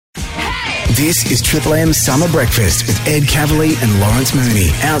This is Triple M Summer Breakfast with Ed Cavalier and Lawrence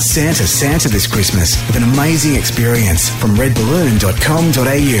Mooney. Out Santa this Christmas with an amazing experience from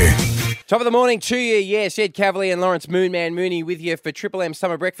redballoon.com.au. Top of the morning to you, yes, Ed Cavalier and Lawrence Moonman Mooney with you for Triple M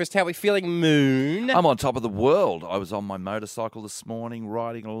Summer Breakfast. How are we feeling, Moon? I'm on top of the world. I was on my motorcycle this morning,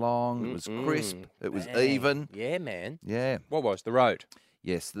 riding along. It was crisp. It was even. Yeah, man. Yeah. What was the road?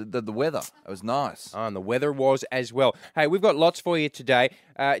 Yes, the weather. It was nice. Oh, and the weather was as well. Hey, we've got lots for you today.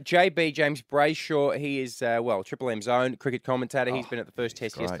 JB, James Brayshaw, he is, Triple M's own cricket commentator. He's been at the first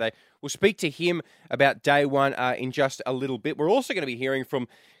test yesterday. We'll speak to him about day one in just a little bit. We're also going to be hearing from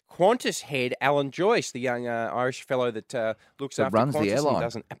Qantas head Alan Joyce, the young Irish fellow that looks after runs Qantas the airline. and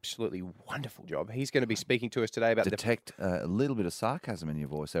does an absolutely wonderful job. He's going to be speaking to us today about Detect a little bit of sarcasm in your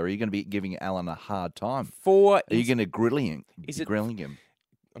voice. Are you going to be giving Alan a hard time? Are you going to grilling him?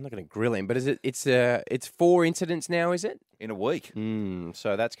 I'm not going to grill him, but it's 4 incidents now, is it? In a week.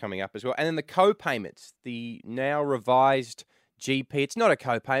 So that's coming up as well. And then the co-payments, the now revised GP. It's not a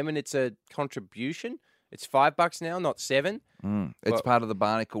co-payment, it's a contribution. It's $5 now, not $7. It's part of the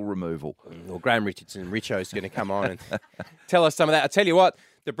barnacle removal. Well, Graham Richardson, Richo's going to come on and tell us some of that. I tell you what,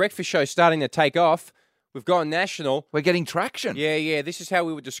 the breakfast show's starting to take off. We've gone national. We're getting traction. Yeah. This is how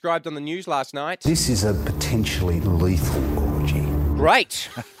we were described on the news last night. This is a potentially lethal orgy. Great.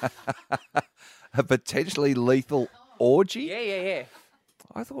 A potentially lethal orgy? Yeah.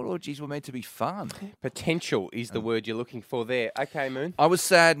 I thought orgies were meant to be fun. Potential is the word you're looking for there. Okay, Moon. I was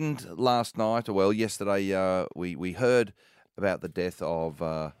saddened last night, yesterday, we heard about the death of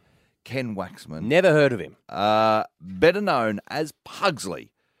Ken Waxman. Never heard of him. Better known as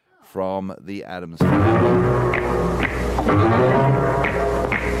Pugsley from the Addams family.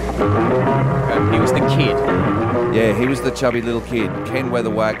 He was the kid. Yeah, he was the chubby little kid. Ken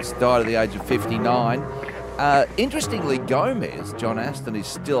Weatherwax died at the age of 59. Interestingly, Gomez, John Aston, is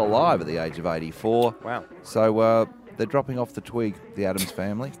still alive at the age of 84. Wow. So they're dropping off the twig, the Addams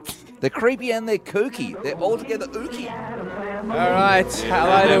family. They're creepy and they're kooky. They're altogether ooky. All right.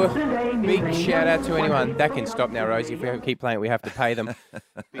 Hello to big shout out to anyone. That can stop now, Rosie. If we keep playing it, we have to pay them.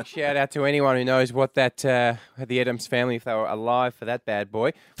 Big shout out to anyone who knows what that the Addams family, if they were alive for that bad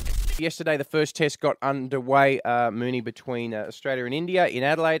boy. Yesterday, the first test got underway, Mooney, between Australia and India in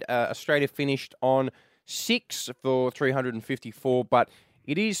Adelaide. Australia finished on 6 for 354, but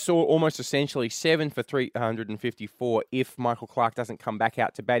it is almost essentially 7 for 354 if Michael Clarke doesn't come back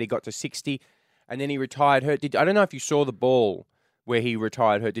out to bat. He got to 60, and then he retired hurt. I don't know if you saw the ball where he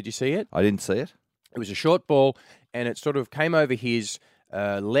retired hurt. Did you see it? I didn't see it. It was a short ball, and it sort of came over his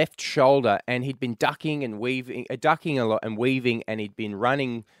left shoulder, and he'd been ducking a lot and weaving, and he'd been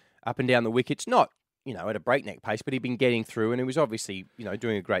running up and down the wickets, not at a breakneck pace, but he'd been getting through, and he was obviously,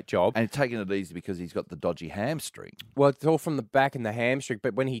 doing a great job. And taking it easy because he's got the dodgy hamstring. Well, it's all from the back and the hamstring,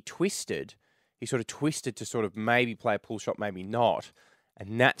 but when he twisted, he sort of twisted to sort of maybe play a pull shot, maybe not,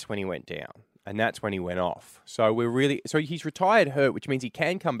 and that's when he went down, and that's when he went off. So he's retired hurt, which means he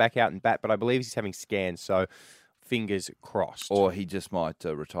can come back out and bat, but I believe he's having scans, so fingers crossed. Or he just might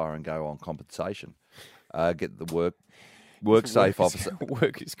retire and go on compensation, get the work safe officer.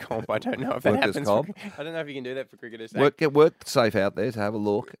 Workers' comp. I don't know if that happens. I don't know if you can do that for cricketers. Get work safe out there to have a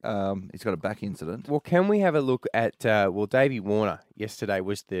look. He's got a back incident. Well, can we have a look at, Davey Warner yesterday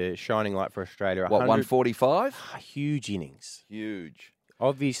was the shining light for Australia. 145? Huge innings. Huge.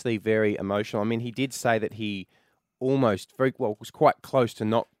 Obviously very emotional. I mean, he did say that he was quite close to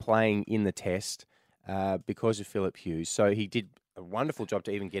not playing in the test because of Phillip Hughes. So he did a wonderful job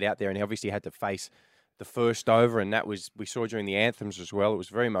to even get out there, and he obviously had to face the first over, and that was, we saw during the anthems as well. It was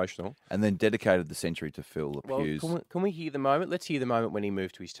very emotional. And then dedicated the century to Phil Hughes. Can we hear the moment? Let's hear the moment when he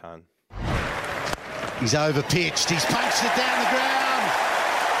moved to his ton. He's over-pitched. He's punched it down the ground.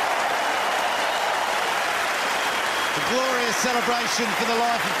 A glorious celebration for the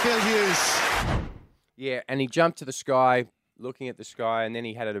life of Phil Hughes. Yeah, and he jumped to the sky, looking at the sky, and then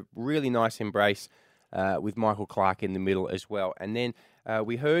he had a really nice embrace with Michael Clarke in the middle as well. And then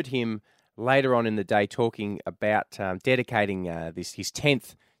we heard him later on in the day talking about dedicating his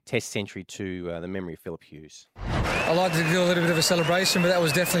 10th Test century to the memory of Phillip Hughes. I like to do a little bit of a celebration, but that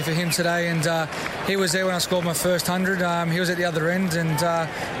was definitely for him today. And he was there when I scored my first 100. He was at the other end, and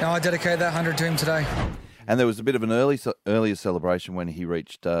I dedicate that 100 to him today. And there was a bit of an earlier celebration when he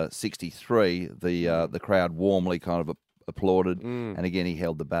reached 63. The crowd warmly kind of applauded, and again he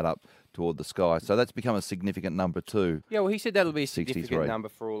held the bat up toward the sky. So that's become a significant number too. Yeah, well, he said that'll be a significant 63. number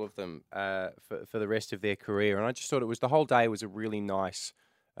for all of them for the rest of their career. And I just thought the whole day was a really nice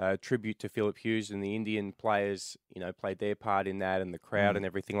tribute to Philip Hughes, and the Indian players, played their part in that, and the crowd and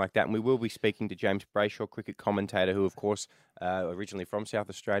everything like that. And we will be speaking to James Brayshaw, cricket commentator, who, of course, originally from South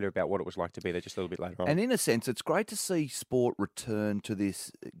Australia, about what it was like to be there just a little bit later on. And in a sense, it's great to see sport return to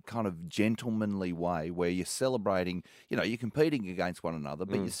this kind of gentlemanly way where you're celebrating, you're competing against one another,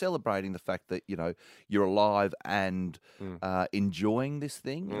 but you're celebrating the fact that, you're alive and enjoying this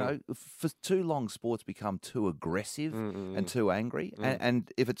thing. For too long, sports become too aggressive and too angry.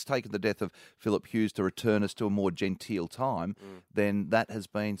 And if it's taken the death of Philip Hughes to return us to a more genteel time, then that has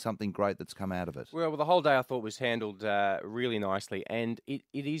been something great that's come out of it. Well, the whole day I thought was handled really nicely, and it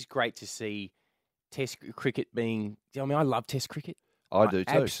is great to see Test cricket being. I love Test cricket. I do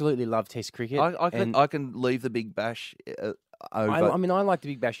too. Absolutely love Test cricket. I can leave the Big Bash over. I like the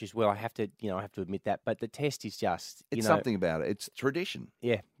Big Bash as well. I have to admit that. But the Test is just, it's something about it. It's tradition.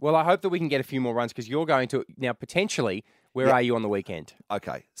 Yeah. Well, I hope that we can get a few more runs because you're going to now potentially. Where are you on the weekend?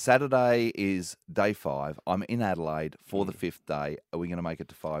 Okay, Saturday is day 5. I'm in Adelaide for the 5th day. Are we going to make it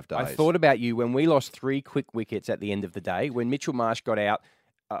to 5 days? I thought about you when we lost 3 quick wickets at the end of the day. When Mitchell Marsh got out,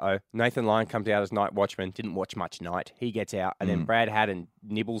 Nathan Lyon comes out as night watchman. Didn't watch much night. He gets out, and then Brad Haddon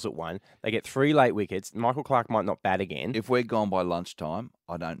nibbles at 1. They get 3 late wickets. Michael Clarke might not bat again. If we're gone by lunchtime,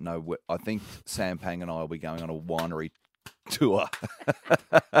 I don't know. I think Sam Pang and I will be going on a winery tour.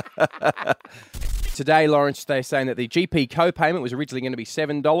 Today, Lawrence, they're saying that the GP co-payment was originally going to be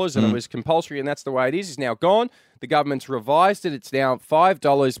 $7 and it was compulsory, and that's the way it is. It's now gone. The government's revised it. It's now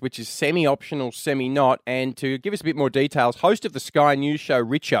 $5, which is semi-optional, semi-not. And to give us a bit more details, host of the Sky News show,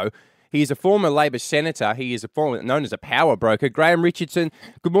 Richo, he is a former Labor senator. He is known as a power broker. Graham Richardson,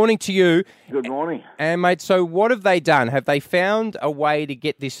 good morning to you. Good morning. And, mate, so what have they done? Have they found a way to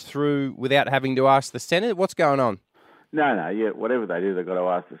get this through without having to ask the Senate? What's going on? No, yeah, whatever they do, they've got to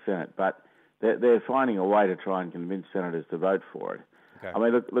ask the Senate. But they're finding a way to try and convince senators to vote for it. Okay. I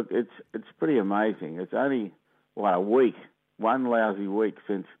mean, look, it's pretty amazing. It's only, a week, one lousy week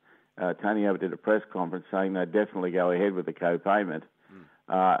since Tony Abbott did a press conference saying they'd definitely go ahead with the co-payment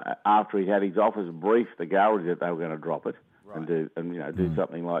after he'd had his office brief the gallery that they were going to drop it and do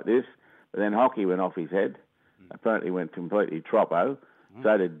something like this. But then hockey went off his head. Apparently went completely troppo.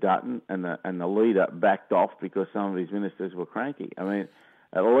 So did Dutton, and the leader backed off because some of his ministers were cranky. I mean,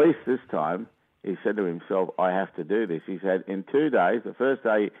 at least this time, he said to himself, I have to do this. He said in 2 days, the first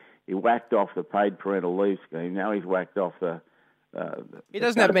day he whacked off the paid parental leave scheme. Now he's whacked off the... he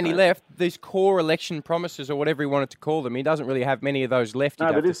doesn't have many left. These core election promises or whatever he wanted to call them, he doesn't really have many of those left,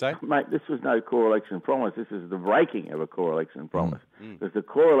 you'd have to say. Mate, this was no core election promise. This is the breaking of a core election promise. Because the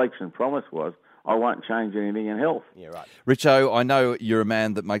core election promise was, I won't change anything in health. Yeah, right. Richo, I know you're a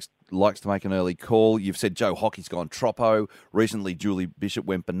man that likes to make an early call. You've said Joe Hockey's gone troppo. Recently, Julie Bishop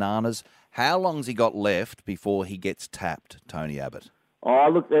went bananas. How long's he got left before he gets tapped, Tony Abbott? Oh,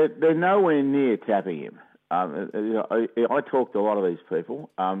 look, they're nowhere near tapping him. I talked to a lot of these people.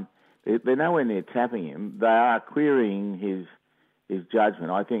 They're nowhere near tapping him. They are querying his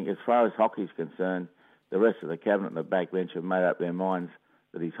judgment. I think as far as hockey's concerned, the rest of the cabinet and the backbench have made up their minds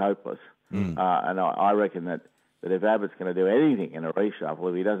that he's hopeless. And I reckon that if Abbott's going to do anything in a reshuffle,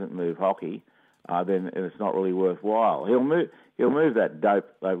 if he doesn't move hockey, then it's not really worthwhile. He'll move that dope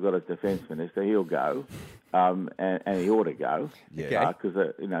they've got as defence minister. He'll go, and he ought to go. Yeah,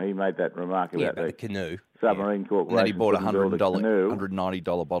 because he made that remark about the canoe submarine corporation. And then he bought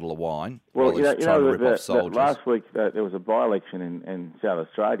 $190 bottle of wine. Well, last week there was a by-election in South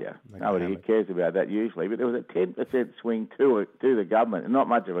Australia. Nobody cares about that usually, but there was a 10% swing to the government, and not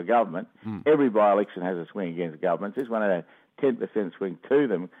much of a government. Every by-election has a swing against governments. This one had a 10% swing to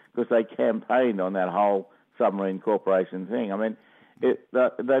them because they campaigned on that whole submarine corporation thing. I mean,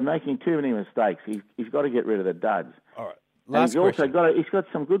 they're making too many mistakes. He's got to get rid of the duds. All right. He's got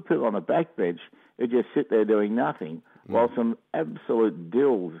some good people on the backbench who just sit there doing nothing, while some absolute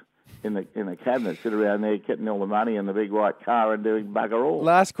dills in the cabinet sit around there getting all the money in the big white car and doing bugger all.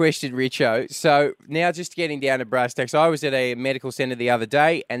 Last question, Richo. So now just getting down to brass tacks, I was at a medical centre the other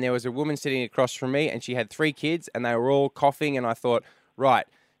day and there was a woman sitting across from me and she had 3 kids and they were all coughing and I thought, right,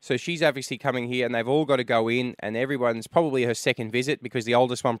 so she's obviously coming here and they've all got to go in and everyone's probably her second visit because the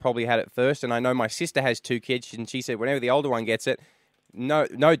oldest one probably had it first. And I know my sister has 2 kids and she said whenever the older one gets it, no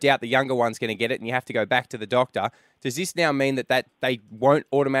doubt the younger one's going to get it and you have to go back to the doctor. Does this now mean that they won't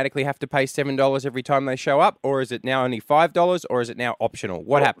automatically have to pay $7 every time they show up, or is it now only $5, or is it now optional?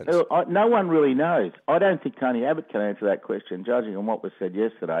 What happens? No one really knows. I don't think Tony Abbott can answer that question, judging on what was said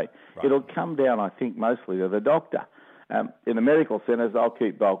yesterday. Right. It'll come down, I think, mostly to the doctor. In the medical centres, they'll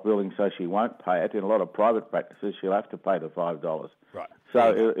keep bulk billing so she won't pay it. In a lot of private practices, she'll have to pay the $5. Right.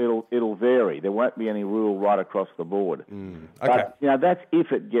 So it'll vary. There won't be any rule right across the board. Okay. But, that's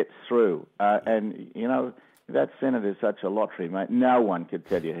if it gets through. That Senate is such a lottery, mate. No one could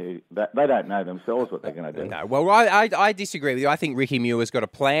tell you they don't know themselves what they're going to do. No, well, I disagree with you. I think Ricky Muir's got a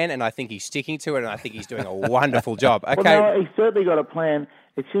plan, and I think he's sticking to it, and I think he's doing a wonderful job. Okay. Well, no, he's certainly got a plan.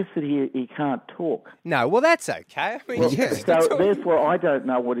 It's just that he can't talk. No, well, that's okay. I mean, So therefore, I don't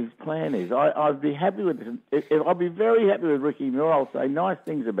know what his plan is. I'd be happy with. I'll be very happy with Ricky Muir. I'll say nice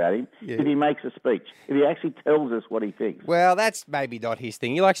things about him if he makes a speech. If he actually tells us what he thinks. Well, that's maybe not his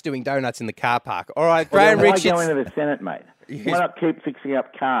thing. He likes doing donuts in the car park. All right, Graham Richardson. Why go into the Senate, mate? Why not keep fixing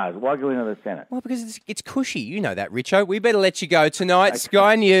up cars? Why go into the Senate? Well, because it's cushy. You know that, Richo. We better let you go tonight. Okay.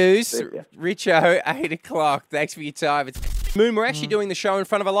 Sky News, Richo, 8 o'clock. Thanks for your time. Moon, we're actually doing the show in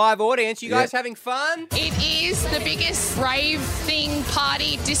front of a live audience. You guys having fun? It is the biggest rave thing,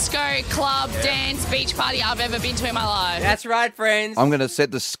 party, disco, club, dance, beach party I've ever been to in my life. That's right, friends. I'm going to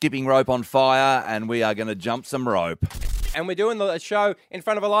set the skipping rope on fire and we are going to jump some rope. And we're doing the show in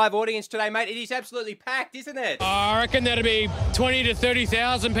front of a live audience today, mate. It is absolutely packed, isn't it? I reckon that'll be 20 to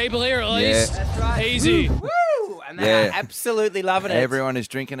 30,000 people here at least. That's right. Easy. Woo! And they are absolutely loving it. Everyone is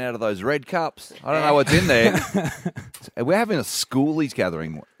drinking out of those red cups. I don't know what's in there. We're having a schoolies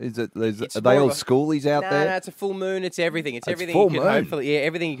gathering. Are they all schoolies out there? No, it's a full moon. It's everything. It's everything full you could moon. hope for. Yeah,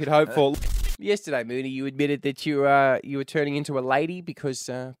 everything you could hope for. Yesterday, Mooney, you admitted that you were turning into a lady because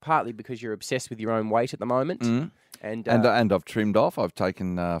partly because you're obsessed with your own weight at the moment. Mm. And I've trimmed off. I've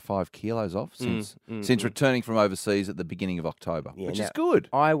taken 5 kilos off since returning from overseas at the beginning of October, which is good.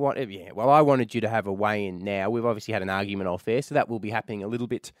 I wanted you to have a weigh-in now. We've obviously had an argument off air, so that will be happening a little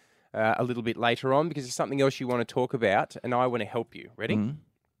bit later on because there's something else you want to talk about, and I want to help you. Ready? Mm.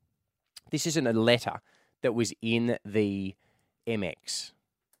 This isn't a letter that was in the MX,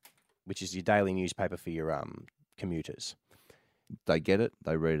 which is your daily newspaper for your commuters. They get it,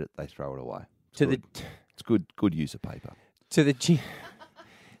 they read it, they throw it away. It's good use of paper. To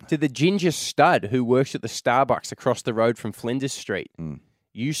the ginger stud who works at the Starbucks across the road from Flinders Street.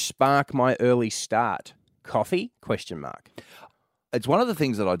 You spark my early start. Coffee? ? It's one of the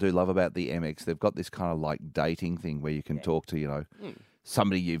things that I do love about the MX. They've got this kind of like dating thing where you can talk to,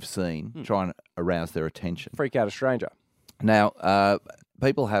 somebody you've seen, try and arouse their attention. Freak out a stranger. Now,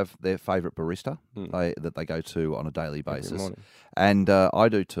 people have their favourite barista that they go to on a daily basis, and I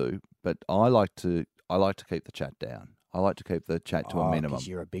do too. But I like to keep the chat down. I like to keep the chat to a minimum. Because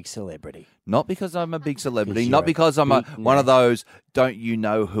you're a big celebrity. Not because I'm a big celebrity. Not because I'm one of those don't you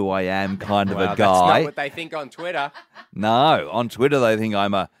know who I am kind of a guy. That's not what they think on Twitter. No, on Twitter they think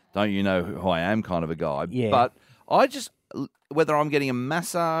I'm a don't you know who I am kind of a guy. Yeah. But I just, whether I'm getting a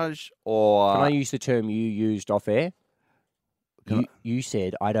massage or... Can I use the term you used off air? You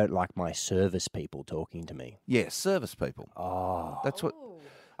said, I don't like my service people talking to me. Yeah, service people. Oh. That's what...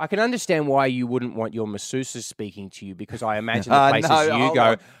 I can understand why you wouldn't want your masseuses speaking to you because I imagine the places you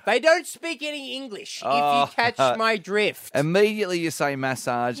go, they don't speak any English, if you catch my drift. Immediately you say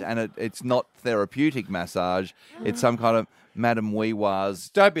massage and it's not therapeutic massage. It's some kind of Madame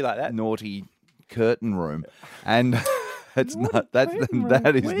Weewar's don't be like that. Naughty curtain room. And... It's not that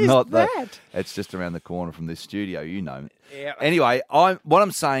it's just around the corner from this studio, Yeah. Anyway, what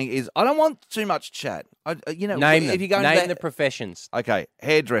I'm saying is I don't want too much chat. Name the professions. Okay,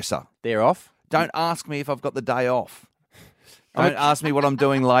 hairdresser. They're off. Don't ask me if I've got the day off. Don't ask me what I'm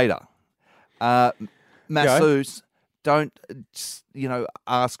doing later. Masseuse. Don't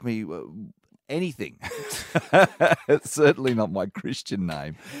ask me anything. It's certainly not my Christian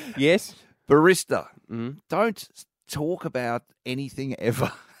name. Yes. Barista. Don't talk about anything ever.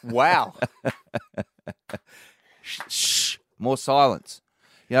 Wow. Shh. More silence.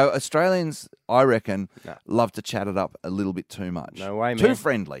 Australians, I reckon, love to chat it up a little bit too much. No way, man. Too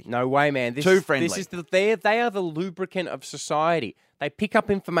friendly. No way, man. Too friendly. They are the lubricant of society. They pick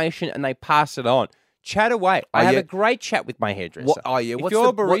up information and they pass it on. Chat away. I have a great chat with my hairdresser. If you're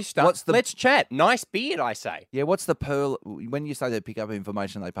a barista, let's chat. Nice beard, I say. Yeah, what's the pearl, when you say they pick up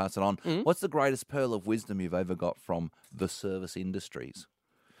information, they pass it on, what's the greatest pearl of wisdom you've ever got from the service industries?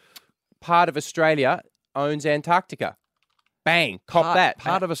 Part of Australia owns Antarctica. Bang, cop that.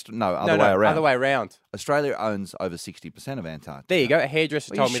 Part of Australia, other way around. Australia owns over 60% of Antarctica. There you go, a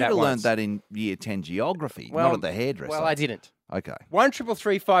hairdresser told me that once. You should have learned that in year 10 geography, not at the hairdresser. Well, I didn't. Okay.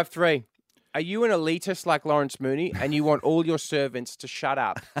 13353. Are you an elitist like Lawrence Mooney and you want all your servants to shut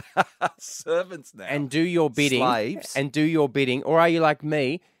up? Servants now. And do your bidding. Slaves. And do your bidding. Or are you like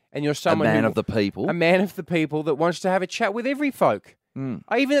me and you're someone a man of the people that wants to have a chat with every folk?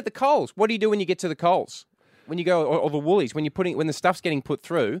 Even at the Coles. What do you do when you get to the Coles? when you go, or the Woolies, when the stuff's getting put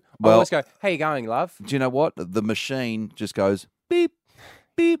through, I Well- always go, "How you going, love?" Do you know what? The machine just goes beep,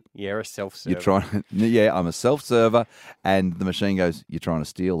 beep. Yeah, a self-serve. You're trying. Yeah, I'm a self-server, and the machine goes, "You're trying to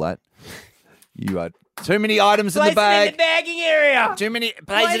steal that. You are too many items in the bag. in the bagging area. Too many.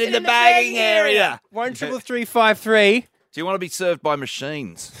 Place it in the bagging area. 13353. Do you want to be served by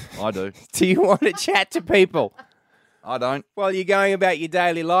machines? I do. Do you want to chat to people I don't. while you're going about your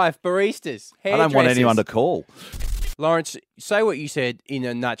daily life? Baristas, I don't want anyone to call. Lawrence, say what you said in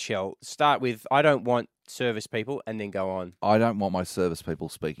a nutshell. Start with, I don't want service people, and then go on. I don't want my service people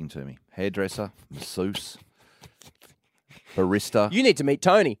speaking to me. Hairdresser, masseuse, barista. You need to meet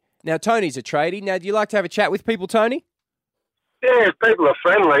Tony. Now, Tony's a tradie. Now, do you like to have a chat with people, Tony? Yeah, if people are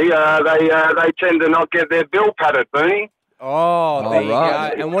friendly. They tend to not get their bill padded, Mooney. Oh, there you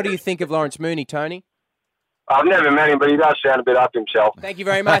right. go. And what do you think of Lawrence Mooney, Tony? I've never met him, but he does sound a bit up himself. Thank you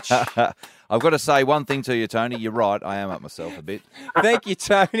very much. I've got to say one thing to you, Tony. You're right. I am up myself a bit. Thank you,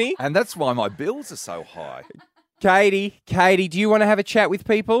 Tony. And that's why my bills are so high. Katie, do you want to have a chat with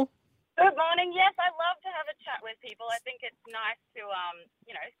people? Good morning. Yes, I love to have a chat with people. I think it's nice to,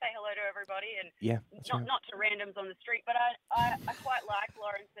 say hello to everybody and not to randoms on the street. But I quite like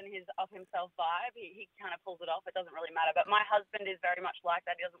Lawrence and his of himself vibe. He kind of pulls it off. It doesn't really matter. But my husband is very much like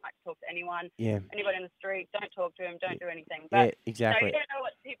that. He doesn't like to talk to anyone. Yeah. Anybody in the street, don't talk to him. Don't do anything. Yeah, But exactly. you don't know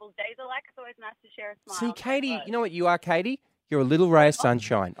what people's days are like. It's always nice to share a smile. See, Katie, you know what you are, Katie? You're a little ray of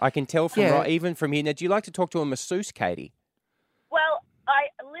sunshine. I can tell from even from here. Now, do you like to talk to a masseuse, Katie? Well,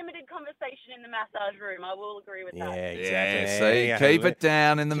 limited conversation in the massage room. I will agree with that. Yeah, exactly. See, keep it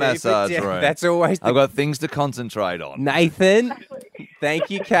down in the massage room. That's always I've got things to concentrate on. Nathan. Thank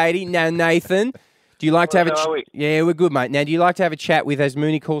you, Katie. Now, Nathan, do you like to have a chat? Yeah, we're good, mate. Now, do you like to have a chat with, as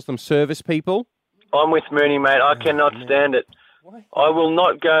Mooney calls them, service people? I'm with Mooney, mate. I cannot stand it. I will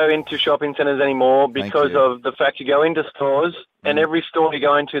not go into shopping centres anymore because of the fact you go into stores and every store you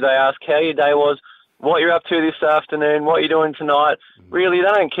go into, they ask how your day was, what you're up to this afternoon, what you're doing tonight. Really, they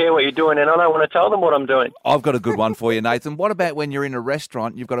don't care what you're doing, and I don't want to tell them what I'm doing. I've got a good one for you, Nathan. What about when you're in a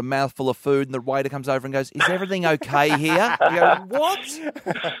restaurant, you've got a mouthful of food, and the waiter comes over and goes, "Is everything okay here?" You go, "What?"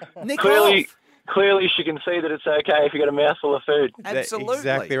 Nick off. Clearly, she can see that it's okay if you got a mouthful of food. Absolutely.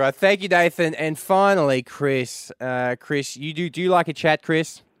 Exactly right. Thank you, Nathan. And finally, Chris. Chris, do you like a chat,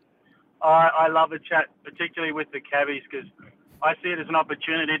 Chris? I love a chat, particularly with the cabbies, because I see it as an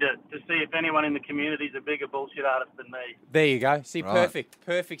opportunity to see if anyone in the community is a bigger bullshit artist than me. There you go. See, Right.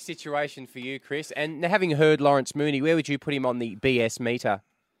 perfect situation for you, Chris. And having heard Lawrence Mooney, where would you put him on the BS meter?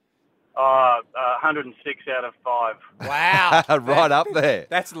 106 out of 5. Wow. Right up there.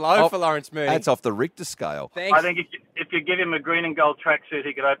 That's low for Lawrence Mooney. That's off the Richter scale. Thanks. I think if you give him a green and gold tracksuit,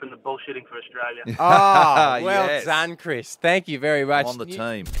 he could open the bullshitting for Australia. Oh, well Yes. done, Chris. Thank you very much. On the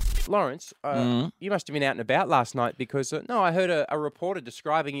team. Lawrence, you must have been out and about last night because, I heard a reporter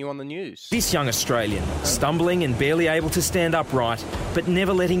describing you on the news. This young Australian, stumbling and barely able to stand upright, but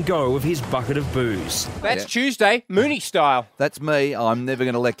never letting go of his bucket of booze. That's Tuesday, Mooney style. That's me. I'm never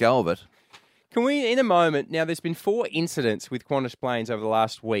going to let go of it. Can we, in a moment, now there's been 4 incidents with Qantas planes over the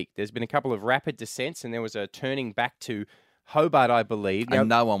last week. There's been a couple of rapid descents and there was a turning back to Hobart, I believe. Now, And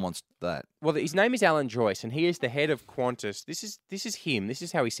no one wants that. well, his name is Alan Joyce and he is the head of Qantas. This is him. This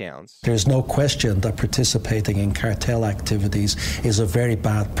is how he sounds. There's no question that participating in cartel activities is a very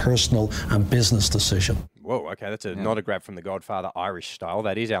bad personal and business decision. Whoa, okay, that's not a grab from the Godfather Irish style.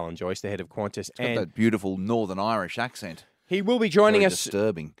 That is Alan Joyce, the head of Qantas. It's got that beautiful Northern Irish accent. He will be joining Very us.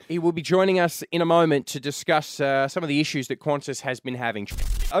 disturbing. He will be joining us in a moment to discuss some of the issues that Qantas has been having.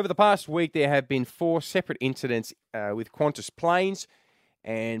 Over the past week, there have been 4 separate incidents with Qantas planes,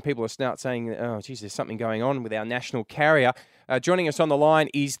 and people are now saying, "Oh, geez, there's something going on with our national carrier." Joining us on the line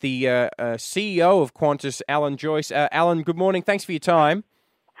is the CEO of Qantas, Alan Joyce. Alan, good morning. Thanks for your time.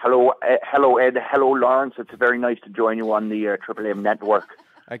 Hello, Ed. Hello, Lawrence. It's very nice to join you on the Triple M network.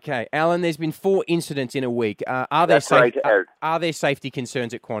 Okay, Alan, there's been 4 incidents in a week. Are there safety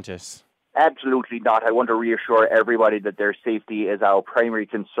concerns at Qantas? Absolutely not. I want to reassure everybody that their safety is our primary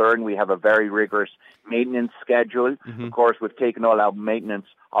concern. We have a very rigorous maintenance schedule. Mm-hmm. Of course, we've taken all our maintenance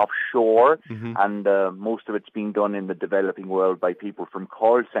offshore, and most of it's being done in the developing world by people from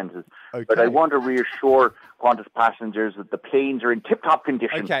call centres. Okay. But I want to reassure Qantas passengers that the planes are in tip-top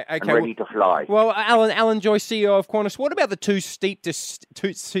condition and ready to fly. Well, Alan Joyce, CEO of Qantas, what about the two steep descents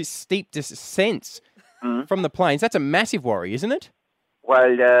from the planes? That's a massive worry, isn't it?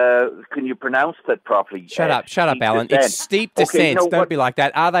 Well, can you pronounce that properly? Shut up, Alan. Descent. It's steep descents. Okay, Don't be like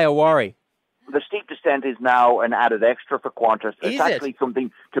that. Are they a worry? The steep descent is now an added extra for Qantas. Is It's actually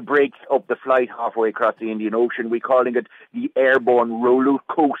something to break up the flight halfway across the Indian Ocean. We're calling it the airborne roller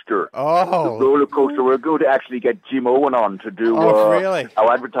coaster. Oh. The roller coaster. We're going to actually get Jim Owen on to do really?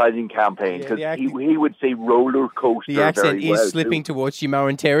 our advertising campaign, because he would say roller coaster. The accent very well is slipping towards Jim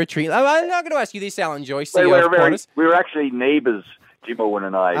Owen territory. I'm not going to ask you this, Alan Joyce. Well, CEO of Qantas. we were actually neighbours, Jim Owen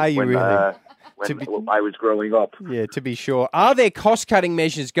and I. Are you really? When I was growing up. Yeah, to be sure. Are there cost-cutting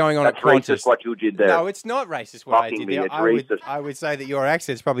measures going on That's at Qantas? racist what you did there. No, it's not racist what I did there. I would say that your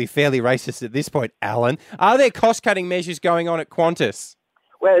accent's probably fairly racist at this point, Alan. Are there cost-cutting measures going on at Qantas?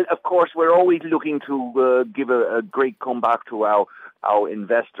 Well, of course, we're always looking to give a great comeback to our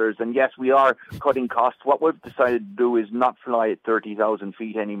investors. And yes, we are cutting costs. What we've decided to do is not fly at 30,000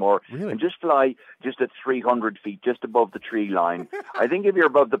 feet anymore. Really? And just fly just at 300 feet, just above the tree line. I think if you're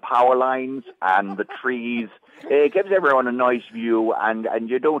above the power lines and the trees, it gives everyone a nice view, and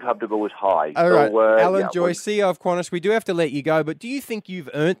you don't have to go as high. All right. Alan Joyce, CEO of Qantas, we do have to let you go, but do you think you've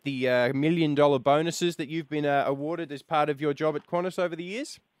earned the $1 million bonuses that you've been awarded as part of your job at Qantas over the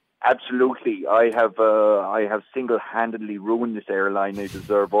years? Absolutely. I have single-handedly ruined this airline. I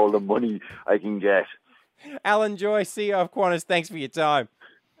deserve all the money I can get. Alan Joyce, CEO of Qantas, thanks for your time.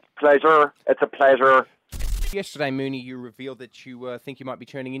 Pleasure. It's a pleasure. Yesterday, Mooney, you revealed that you think you might be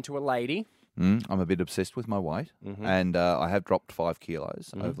turning into a lady. I'm a bit obsessed with my weight, and I have dropped 5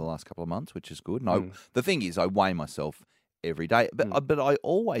 kilos over the last couple of months, which is good. And the thing is, I weigh myself every day, but I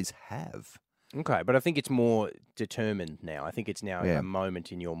always have. Okay, but I think it's more determined now. I think it's now a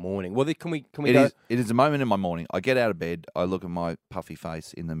moment in your morning. Well, can we It go? is a moment in my morning. I get out of bed, I look at my puffy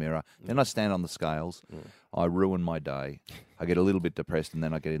face in the mirror, then I stand on the scales, I ruin my day, I get a little bit depressed, and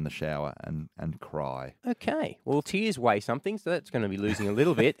then I get in the shower and cry. Okay, well, tears weigh something, so that's going to be losing a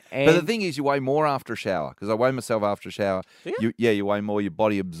little bit. And But the thing is, you weigh more after a shower, because I weigh myself after a shower. You weigh more, your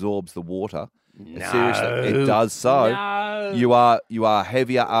body absorbs the water. No. Seriously, it does so. No. You are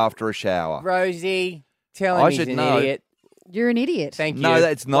heavier after a shower. Rosie, tell him he's an idiot. You're an idiot. Thank you. No,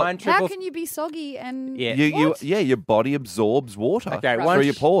 that's not. How can you be soggy and Your body absorbs water Okay, through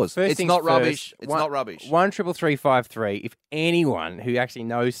your pores. First It's things not first, rubbish. It's not rubbish. 1-333-553. If anyone who actually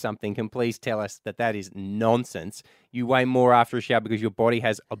knows something can please tell us that is nonsense. You weigh more after a shower because your body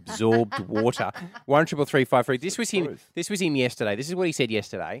has absorbed water. 1-333-553. This was him yesterday. This is what he said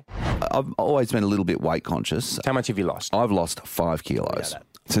yesterday. I've always been a little bit weight conscious. How much have you lost? I've lost 5 kilos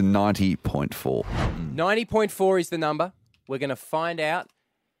to 90.4. 90.4 is the number. We're going to find out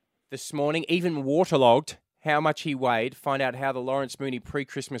this morning, even waterlogged, how much he weighed, find out how the Lawrence Mooney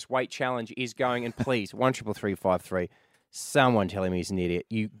pre-Christmas weight challenge is going, and please, 1-333-553, someone tell him he's an idiot.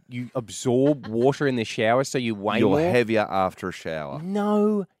 You absorb water in the shower, so you weigh more? You're heavier after a shower.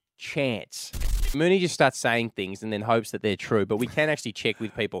 No chance. Mooney just starts saying things and then hopes that they're true, but we can actually check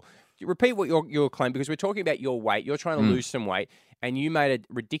with people. Repeat what your claim, because we're talking about your weight. You're trying to lose some weight, and you made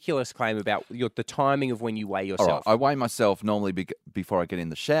a ridiculous claim about the timing of when you weigh yourself. All right, I weigh myself normally before I get in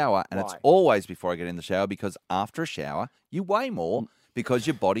the shower, and it's always before I get in the shower, because after a shower, you weigh more because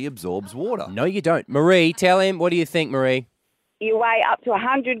your body absorbs water. No, you don't. Marie, tell him. What do you think, Marie? You weigh up to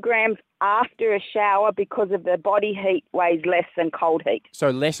 100 grams after a shower because of the body heat weighs less than cold heat.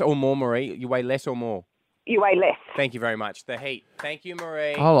 So less or more, Marie? You weigh less or more? You weigh less. Thank you very much. The heat. Thank you,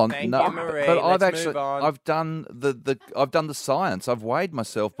 Marie. Hold on, Thank no, you, Marie. but Let's move on. I've done the science. I've weighed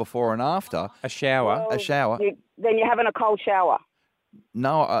myself before and after a shower. A shower. Then you're having a cold shower.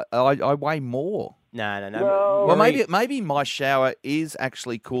 No, I weigh more. No. Well, maybe my shower is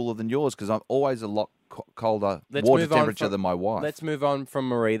actually cooler than yours, because I'm always a lot colder water temperature than my wife. Let's move on from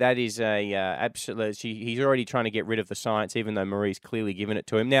Marie. That is a absolute. He's already trying to get rid of the science, even though Marie's clearly given it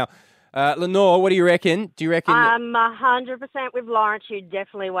to him. Now, Lenore, what do you reckon? Do you reckon? I'm 100% with Lawrence. You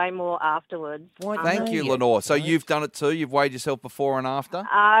definitely weigh more afterwards. Thank you, Lenore. So you've done it too? You've weighed yourself before and after?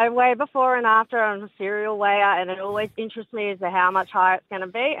 I weigh before and after. I'm a serial weigher, and it always interests me as to how much higher it's going to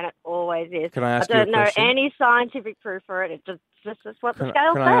be, and it always is. Can I ask you a don't know question? any scientific proof for it. It's just what the scale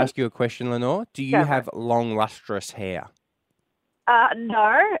Can says. I ask you a question, Lenore? Do you Go for have long, lustrous hair?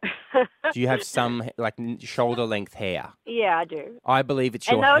 No. Do you have some shoulder-length hair? Yeah, I do. I believe it's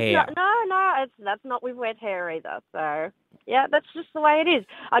your and no, hair. It's not, that's not with wet hair either. So, yeah, that's just the way it is.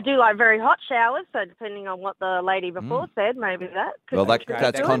 I do like very hot showers, so depending on what the lady before said, maybe that could Well, be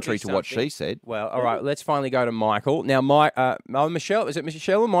that's true. contrary to what she said. Well, all right, let's finally go to Michael. Now, Michelle, is it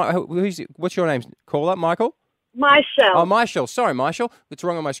Michelle or what's your name? Caller, Michael? Michelle. Oh, Michelle. Sorry, Michelle. It's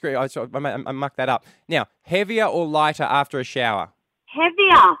wrong on my screen. I mucked that up. Now, heavier or lighter after a shower?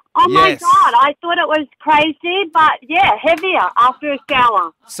 Heavier. Oh, my Yes. God. I thought it was crazy, but yeah, heavier after a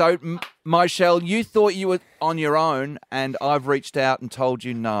shower. So, Michelle, you thought you were on your own, and I've reached out and told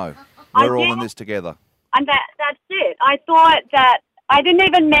you no. We're all in this together. And that's it. I thought that I didn't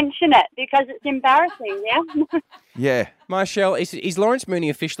even mention it because it's embarrassing, yeah? Yeah. Marshall, is Lawrence Mooney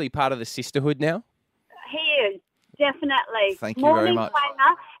officially part of the sisterhood now? He is, definitely. Thank you very much.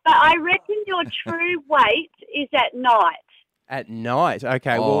 Trainer, but I reckon your true weight is at night. At night?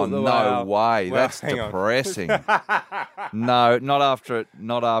 Okay. Oh, well, no way. Well, That's hang on. depressing. No, not after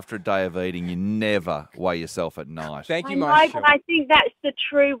a day of eating. You never weigh yourself at night. Thank you, I know, Marshall. but I think that's the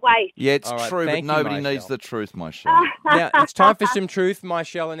true weight. Yeah, it's All right, true, but thank you, nobody Marshall. needs the truth, Marshall. Now, it's time for some truth,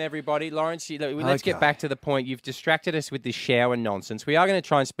 Marshall and everybody. Lawrence, let's get Okay. back to the point. You've distracted us with this shower nonsense. We are going to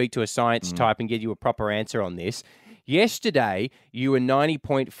try and speak to a science type and get you a proper answer on this. Yesterday, you were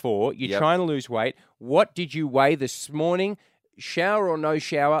 90.4. You're trying to lose weight. What did you weigh this morning? Shower or no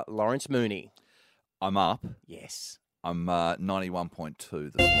shower? Lawrence Mooney. I'm up. Yes. I'm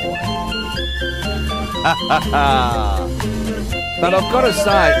 91.2 this morning. But I've got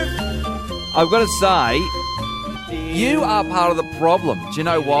to say, you are part of the problem. Do you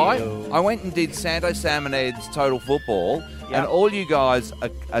know why? I went and did Santo Salmonhead's Total Football, and all you guys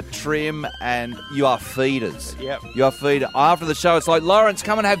are trim and you are feeders. Yep. You are feeder. After the show, it's like, Lawrence,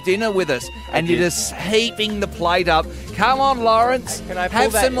 come and have dinner with us. And you're just heaping the plate up. Come on, Lawrence. Can I pull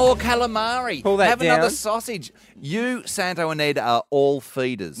have that- some more calamari. Pull that have down? another sausage. You, Santo and Ed, are all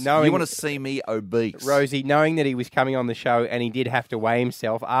feeders. You want to see me obese. Rosie, knowing that he was coming on the show and he did have to weigh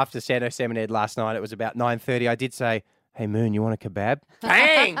himself after Santo Salmonhead last night, it was about 9:30, I did say, hey, Moon, you want a kebab?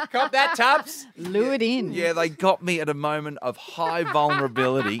 Bang! Cop that, Tubbs. Lured in. Yeah, they got me at a moment of high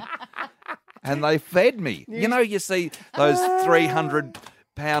vulnerability and they fed me. You know, you see those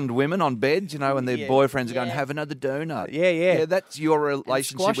 300-pound women on beds, and their boyfriends are going, have another donut. Yeah, that's your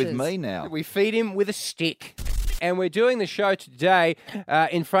relationship with me now. We feed him with a stick. And we're doing the show today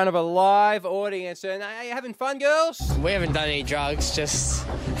in front of a live audience. And are you having fun, girls? We haven't done any drugs, just...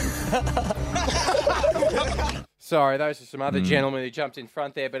 Sorry, those are some other gentlemen who jumped in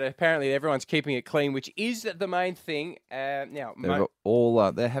front there, but apparently everyone's keeping it clean, which is the main thing. Now,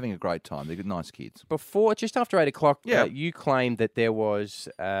 They're having a great time. They're good, nice kids. just after 8 o'clock, you claimed that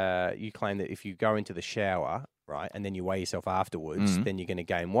if you go into the shower, right, and then you weigh yourself afterwards, then you're going to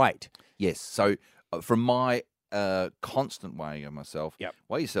gain weight. Yes. So from my constant weighing of myself,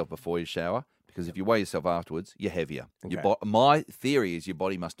 weigh yourself before you shower. Because if you weigh yourself afterwards, you're heavier. Okay. My theory is your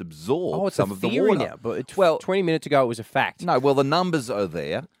body must absorb some of the theory water. Now, but 20 minutes ago it was a fact. No, well, the numbers are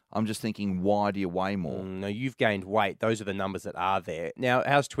there. I'm just thinking, why do you weigh more? No, you've gained weight. Those are the numbers that are there. Now,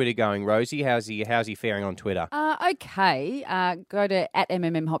 how's Twitter going, Rosie? How's he faring on Twitter? Okay. Go to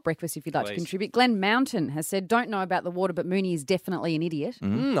 @MMM Hot Breakfast if you'd like to contribute. Glenn Mountain has said, don't know about the water, but Mooney is definitely an idiot.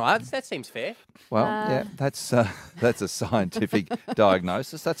 No, that seems fair. Well, yeah, that's a scientific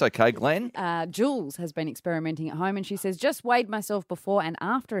diagnosis. That's okay, Glenn. Jules has been experimenting at home and she says, just weighed myself before and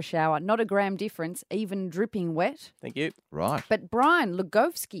after a shower. Not a gram difference, even dripping wet. Thank you. Right. But Brian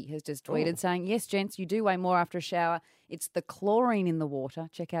Lugovsky has just tweeted saying, yes, gents, you do weigh more after a shower. It's the chlorine in the water.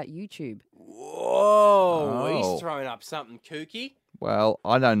 Check out YouTube. Whoa, he's throwing up something kooky. Well,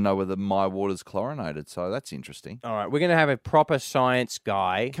 I don't know whether my water's chlorinated, so that's interesting. All right, we're going to have a proper science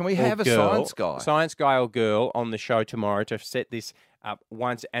guy. Can we have a science guy? Science guy or girl on the show tomorrow to set this up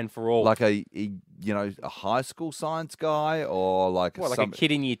once and for all. Like a high school science guy, or like a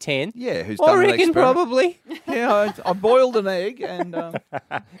kid in year 10? Yeah, who's done an experiment. Probably. Yeah, I boiled an egg and...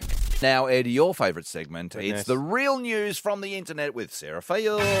 Now, Ed, your favourite segment. It's the real news from the internet with Sarah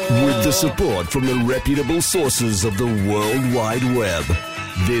Field. With the support from the reputable sources of the World Wide Web,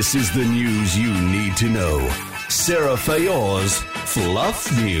 this is the news you need to know. Sarah Fayord's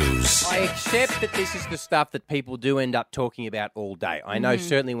Fluff News. I accept that this is the stuff that people do end up talking about all day. I know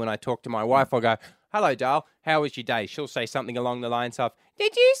certainly when I talk to my wife, I'll go, hello, Dale, how was your day? She'll say something along the lines of,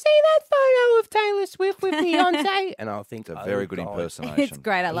 did you see that photo of Taylor Swift with Beyonce? And I'll think, it's a very good impersonation. It's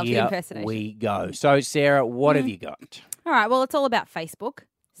great. I love the impersonation. We go. So, Sarah, what have you got? All right. Well, it's all about Facebook.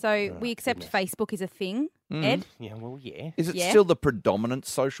 So we accept Facebook is a thing, Ed? Yeah, well, yeah. Is it still the predominant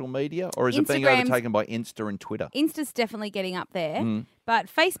social media, or is it being overtaken by Insta and Twitter? Insta's definitely getting up there, but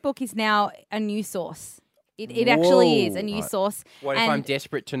Facebook is now a news source. It actually is a news source. What if I'm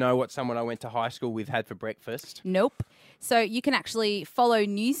desperate to know what someone I went to high school with had for breakfast? Nope. So you can actually follow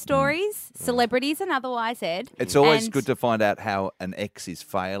news stories, celebrities and otherwise, Ed. It's always good to find out how an ex is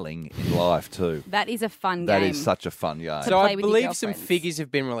failing in life too. That is a fun game. That is such a fun game. So I believe some figures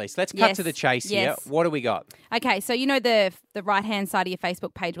have been released. Let's cut to the chase here. What do we got? Okay, so you know the right-hand side of your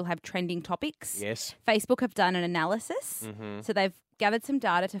Facebook page will have trending topics. Yes. Facebook have done an analysis. So they've gathered some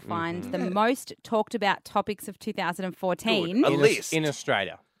data to find the most talked about topics of 2014. Good. A list. In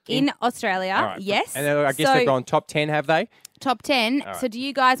Australia. In Australia, All right. yes. And I guess they've gone top 10, have they? Top 10. All right. So do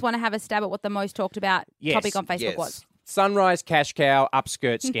you guys want to have a stab at what the most talked about topic on Facebook was? Sunrise cash cow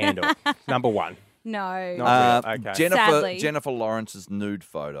upskirt scandal. Number one. No. Not real. Okay. Sadly. Jennifer Lawrence's nude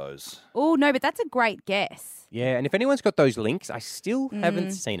photos. Oh, no, but that's a great guess. Yeah, and if anyone's got those links, I still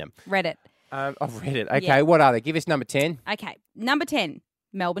haven't seen them. Reddit. I've read it. Okay, Yeah. what are they? Give us number 10. Okay. Number 10,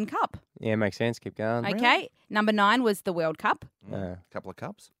 Melbourne Cup. Yeah, makes sense. Keep going. Okay. Number 9 was the World Cup. Couple of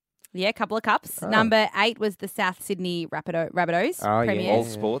cups. Yeah, a couple of cups. Oh. Number 8 was the South Sydney Rabbitohs. Oh, premiere. All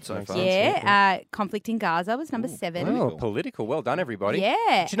sports so far. Yeah. Conflict in Gaza was number 7. Oh, political. Well done, everybody.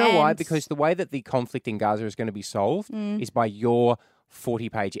 Yeah, Do you know why? and- Because the way that the conflict in Gaza is going to be solved is by your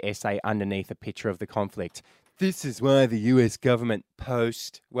 40-page essay underneath a picture of the conflict. This is why the US government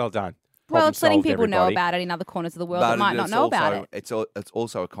post. Well done. Well, Problem it's letting solved, people know everybody. about it in other corners of the world But that might not it's know about also- it. It's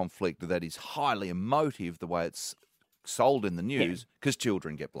also a conflict that is highly emotive, the way it's sold in the news, because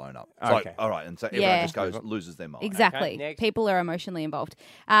children get blown up. It's like, all right, and so everyone Yeah. just loses their mind. Exactly. next. People are emotionally involved.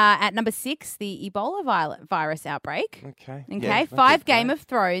 At number 6, the Ebola virus outbreak. Okay. Okay. Yeah, 5, okay, Game of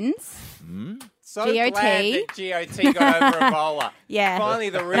Thrones. So GOT. glad that GOT got over Ebola. Yeah. Finally,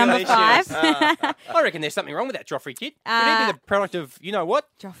 the real Number issues. 5. I reckon there's something wrong with that Joffrey kid. Could he be the product of, you know what?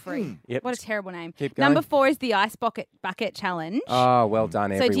 Joffrey. Yep. What a terrible name. Keep going. Number 4 is the Ice Bucket Challenge. Oh, well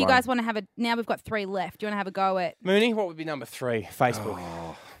done, So everyone. do you guys want to have a... Now we've got 3 left. Do you want to have a go at... Mooney, what would be number 3? Facebook.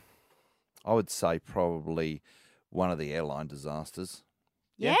 I would say probably one of the airline disasters.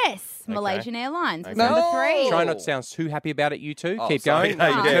 Yes. Okay. Malaysian Airlines was Okay. number 3. Try not to sound too happy about it, you two. Oh, Keep sorry. going. No,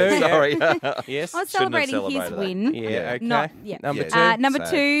 You yeah, two, sorry. Yes. I was Shouldn't have celebrating his celebrated that. win. Yeah, okay. Not yet. Number Yeah. 2. Number Sad.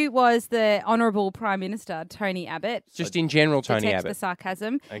 2 was the Honourable Prime Minister, Tony Abbott. Just in general, Tony Detect the Abbott.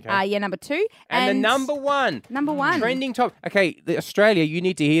 sarcasm. Okay. Yeah, number 2. And the number 1. Number 1. Trending top. Okay, Australia, you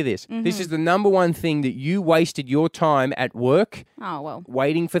need to hear this. This is the number 1 thing that you wasted your time at work Oh, well.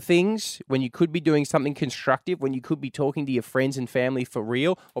 waiting for things when you could be doing something constructive, when you could be talking to your friends and family for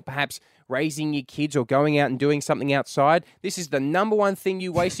real, or perhaps raising your kids or going out and doing something outside. This is the number 1 thing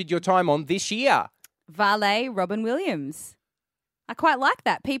you wasted your time on this year. Valet Robin Williams. I quite like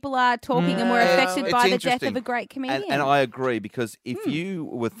that. People are talking and were affected It's by the death interesting. of a great comedian. And I agree, because if you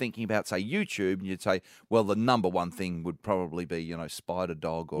were thinking about, say, YouTube, you'd say, well, the number 1 thing would probably be, Spider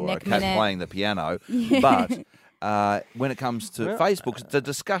Dog or Neck a cat minute. playing the piano. Yeah. But when it comes to Facebook, it's the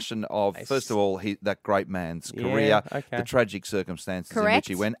discussion of, first of all, that great man's career, okay. the tragic circumstances in which Correct.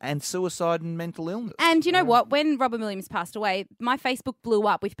 he went, and suicide and mental illness. And you know what? When Robin Williams passed away, my Facebook blew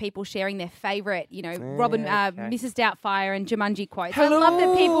up with people sharing their favourite, Robin, Mrs. Doubtfire and Jumanji quotes. I love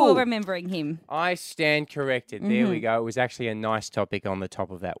that people were remembering him. I stand corrected. There we go. It was actually a nice topic on the top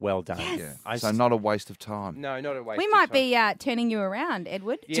of that. Well done. Yeah. So not a waste of time. No, not a waste We of might time. be turning you around,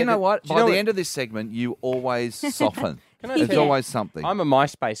 Edward. Do you know what? do you By know the what- end of this segment, you always soften. Can I There's tell you- always something. I'm a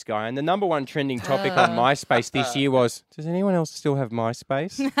MySpace guy, and the number 1 trending topic on MySpace this year was, does anyone else still have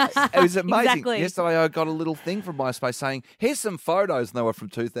MySpace? It was amazing. Exactly. Yesterday, I got a little thing from MySpace saying, here's some photos, and they were from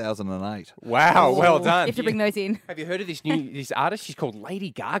 2008. Wow, well done. You have to bring those in. Have you heard of this artist? She's called Lady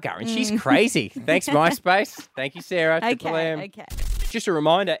Gaga, and she's crazy. Thanks, MySpace. Thank you, Sarah. Triple M. Okay. Just a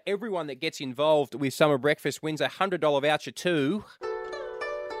reminder, everyone that gets involved with Summer Breakfast wins a $100 voucher to...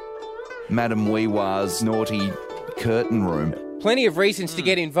 Madame Weewa's naughty curtain room. Plenty of reasons to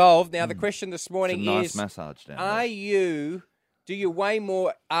get involved. Now, the question this morning It's a nice is, massage down do you weigh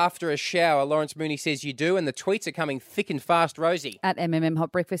more after a shower? Lawrence Mooney says you do, and the tweets are coming thick and fast, Rosie. At MMM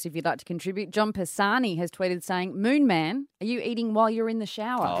Hot Breakfast, if you'd like to contribute, John Pisani has tweeted saying, Moon Man, are you eating while you're in the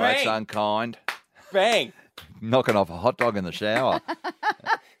shower? Oh, that's unkind. Bang. Knocking off a hot dog in the shower.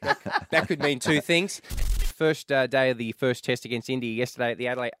 That could mean 2 things. First day of the first test against India yesterday at the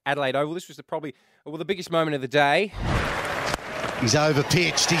Adelaide Oval. This was the biggest moment of the day. He's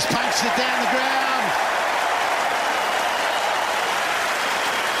overpitched. He's punched it down the ground.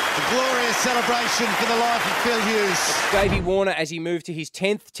 A glorious celebration for the life of Phil Hughes. Davey Warner as he moved to his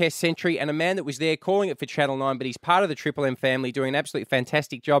 10th Test century, and a man that was there calling it for Channel 9, but he's part of the Triple M family, doing an absolutely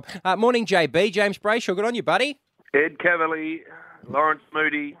fantastic job. Morning, JB. James Brayshaw, good on you, buddy. Ed Cavalier, Lawrence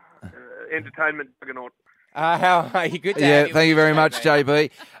Moody, entertainment juggernaut. How are you? Good to have you. Thank you very much,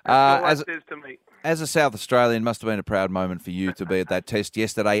 JB. That's all that says to me. As a South Australian, must have been a proud moment for you to be at that test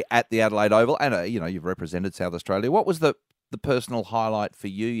yesterday at the Adelaide Oval, and you've represented South Australia. What was the personal highlight for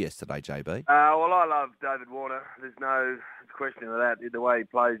you yesterday, JB? Well, I love David Warner. There's no question of that. The way he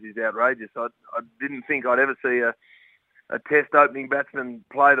plays is outrageous. I didn't think I'd ever see a Test opening batsman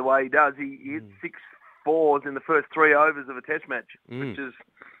play the way he does. He hit 6 fours in the first 3 overs of a Test match, which is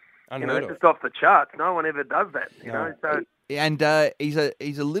unheard of. just off the charts. No one ever does that. You know, so. And he's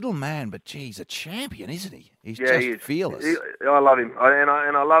a little man, but gee, he's a champion, isn't he? He's he just is. fearless. I love him, and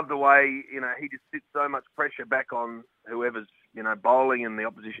I love the way he just sits so much pressure back on whoever's bowling and the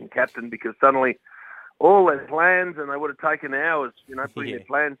opposition captain, because suddenly all their plans, and they would have taken hours, putting their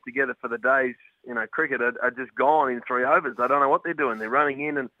plans together for the day's cricket are just gone in 3 overs. They don't know what they're doing. They're running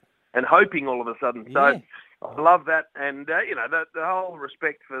in and hoping all of a sudden. Yeah. So I love that, and the whole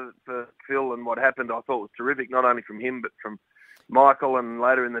respect for Phil and what happened, I thought was terrific. Not only from him, but from Michael and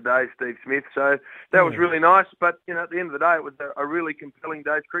later in the day Steve Smith. So that was really nice. But at the end of the day, it was a really compelling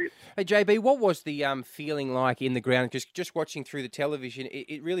day's cricket. Hey JB, what was the feeling like in the ground? Just watching through the television,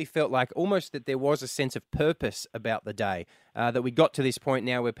 it really felt like almost that there was a sense of purpose about the day. That we got to this point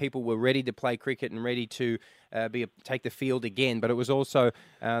now where people were ready to play cricket and ready to take the field again. But it was also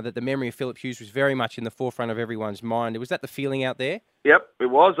that the memory of Philip Hughes was very much in the forefront of everyone's mind. Was that the feeling out there? Yep, it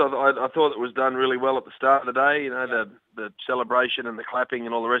was. I thought it was done really well at the start of the day. The celebration and the clapping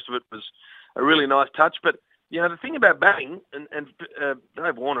and all the rest of it was a really nice touch. But the thing about batting, and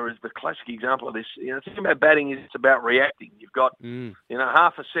Dave Warner is the classic example of this. The thing about batting is it's about reacting. You've got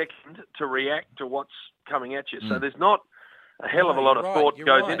half a second to react to what's coming at you. So there's not a hell of a lot of thought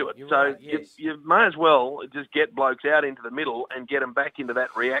goes into it. So you may as well just get blokes out into the middle and get them back into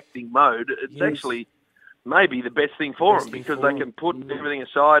that reacting mode. It's actually maybe the best thing for them, because they can put everything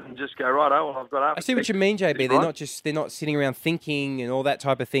aside and just go, right, oh, well, I've got... I see what you mean, JB. They're not sitting around thinking and all that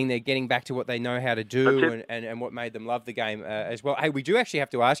type of thing. They're getting back to what they know how to do and what made them love the game as well. Hey, we do actually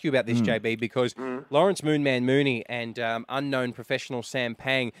have to ask you about this, JB, because Lawrence Moonman Mooney and unknown professional Sam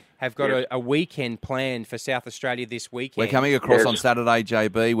Pang have got a weekend planned for South Australia this weekend. We're coming across on Saturday,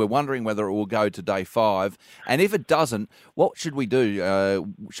 JB. We're wondering whether it will go to day 5. And if it doesn't, what should we do?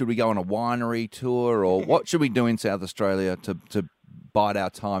 Should we go on a winery tour, or what should we do in South Australia to bide our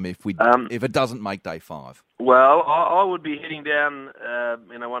time if it doesn't make day 5? Well, I would be heading down,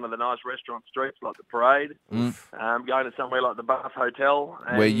 one of the nice restaurant streets like the Parade, going to somewhere like the Bath Hotel,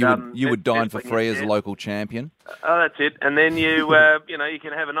 and, where you would dine for free as a local champion. Oh, that's it. And then you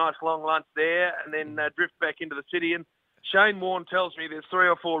can have a nice long lunch there, and then drift back into the city. And Shane Warne tells me there's 3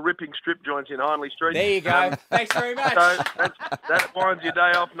 or 4 ripping strip joints in Hindley Street. There you go. Thanks very much. So that winds your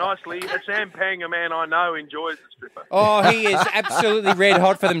day off nicely. Sam Pang, a man I know, enjoys the stripper. Oh, he is absolutely red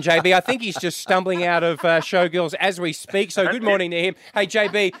hot for them, JB. I think he's just stumbling out of Showgirls as we speak. So good morning to him. Hey,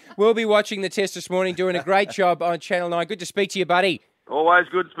 JB, we'll be watching the test this morning, doing a great job on Channel 9. Good to speak to you, buddy. Always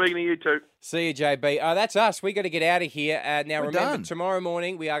good speaking to you too. See you, JB. That's us. We got to get out of here. Now, remember, done. Tomorrow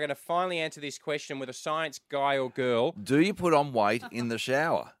morning we are going to finally answer this question with a science guy or girl. Do you put on weight in the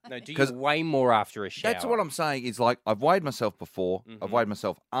shower? No, do you weigh more after a shower? That's what I'm saying. Is like I've weighed myself before, I've weighed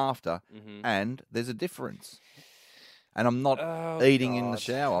myself after, and there's a difference. And I'm not eating in the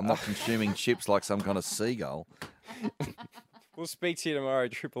shower. I'm not consuming chips like some kind of seagull. We'll speak to you tomorrow,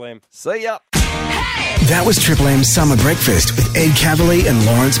 Triple M. See ya. That was Triple M's Summer Breakfast with Ed Cavalier and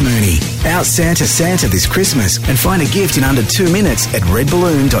Lawrence Mooney. Out Santa this Christmas and find a gift in under 2 minutes at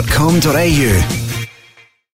redballoon.com.au.